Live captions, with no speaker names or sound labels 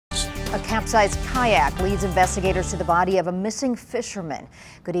A capsized kayak leads investigators to the body of a missing fisherman.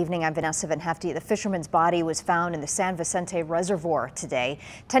 Good evening, I'm Vanessa Van Hefty. The fisherman's body was found in the San Vicente Reservoir today.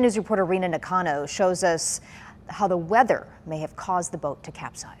 10 News reporter Rena Nakano shows us how the weather may have caused the boat to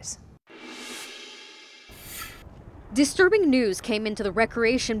capsize. Disturbing news came into the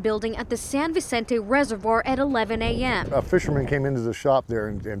recreation building at the San Vicente Reservoir at 11 a.m. A fisherman came into the shop there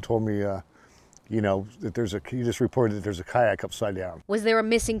and told me, that he just reported that there's a kayak upside down. Was there a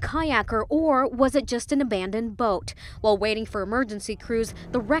missing kayaker, or was it just an abandoned boat? While waiting for emergency crews,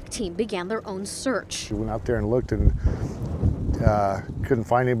 the rec team began their own search. We went out there and looked and couldn't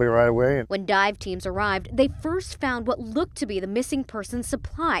find anybody right away. When dive teams arrived, they first found what looked to be the missing person's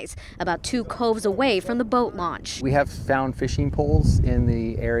supplies, about 2 coves away from the boat launch. We have found fishing poles in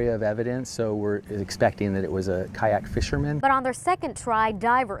the area of evidence, so we're expecting that it was a kayak fisherman. But on their second try,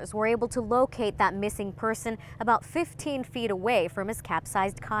 divers were able to locate that missing person about 15 feet away from his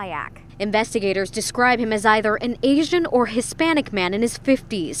capsized kayak. Investigators describe him as either an Asian or Hispanic man in his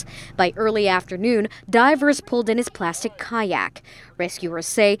 50s. By early afternoon, divers pulled in his plastic kayak. Rescuers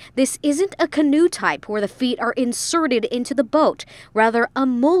say this isn't a canoe type where the feet are inserted into the boat, rather a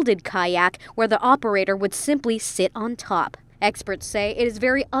molded kayak where the operator would simply sit on top. Experts say it is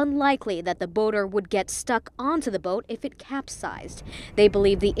very unlikely that the boater would get stuck onto the boat if it capsized. They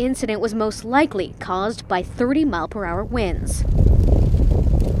believe the incident was most likely caused by 30-mile-per-hour winds.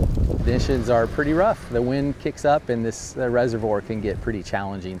 Conditions are pretty rough. The wind kicks up and the reservoir can get pretty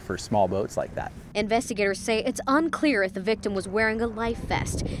challenging for small boats like that. Investigators say it's unclear if the victim was wearing a life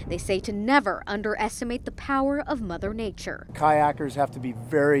vest. They say to never underestimate the power of Mother Nature. Kayakers have to be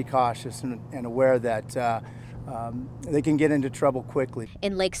very cautious and aware that they can get into trouble quickly.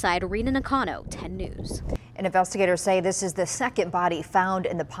 In Lakeside, Rena Nakano, 10 News. And investigators say this is the second body found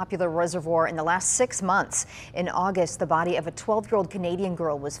in the popular reservoir in the last 6 months. In August, the body of a 12-year-old Canadian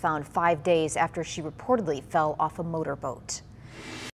girl was found 5 days after she reportedly fell off a motorboat.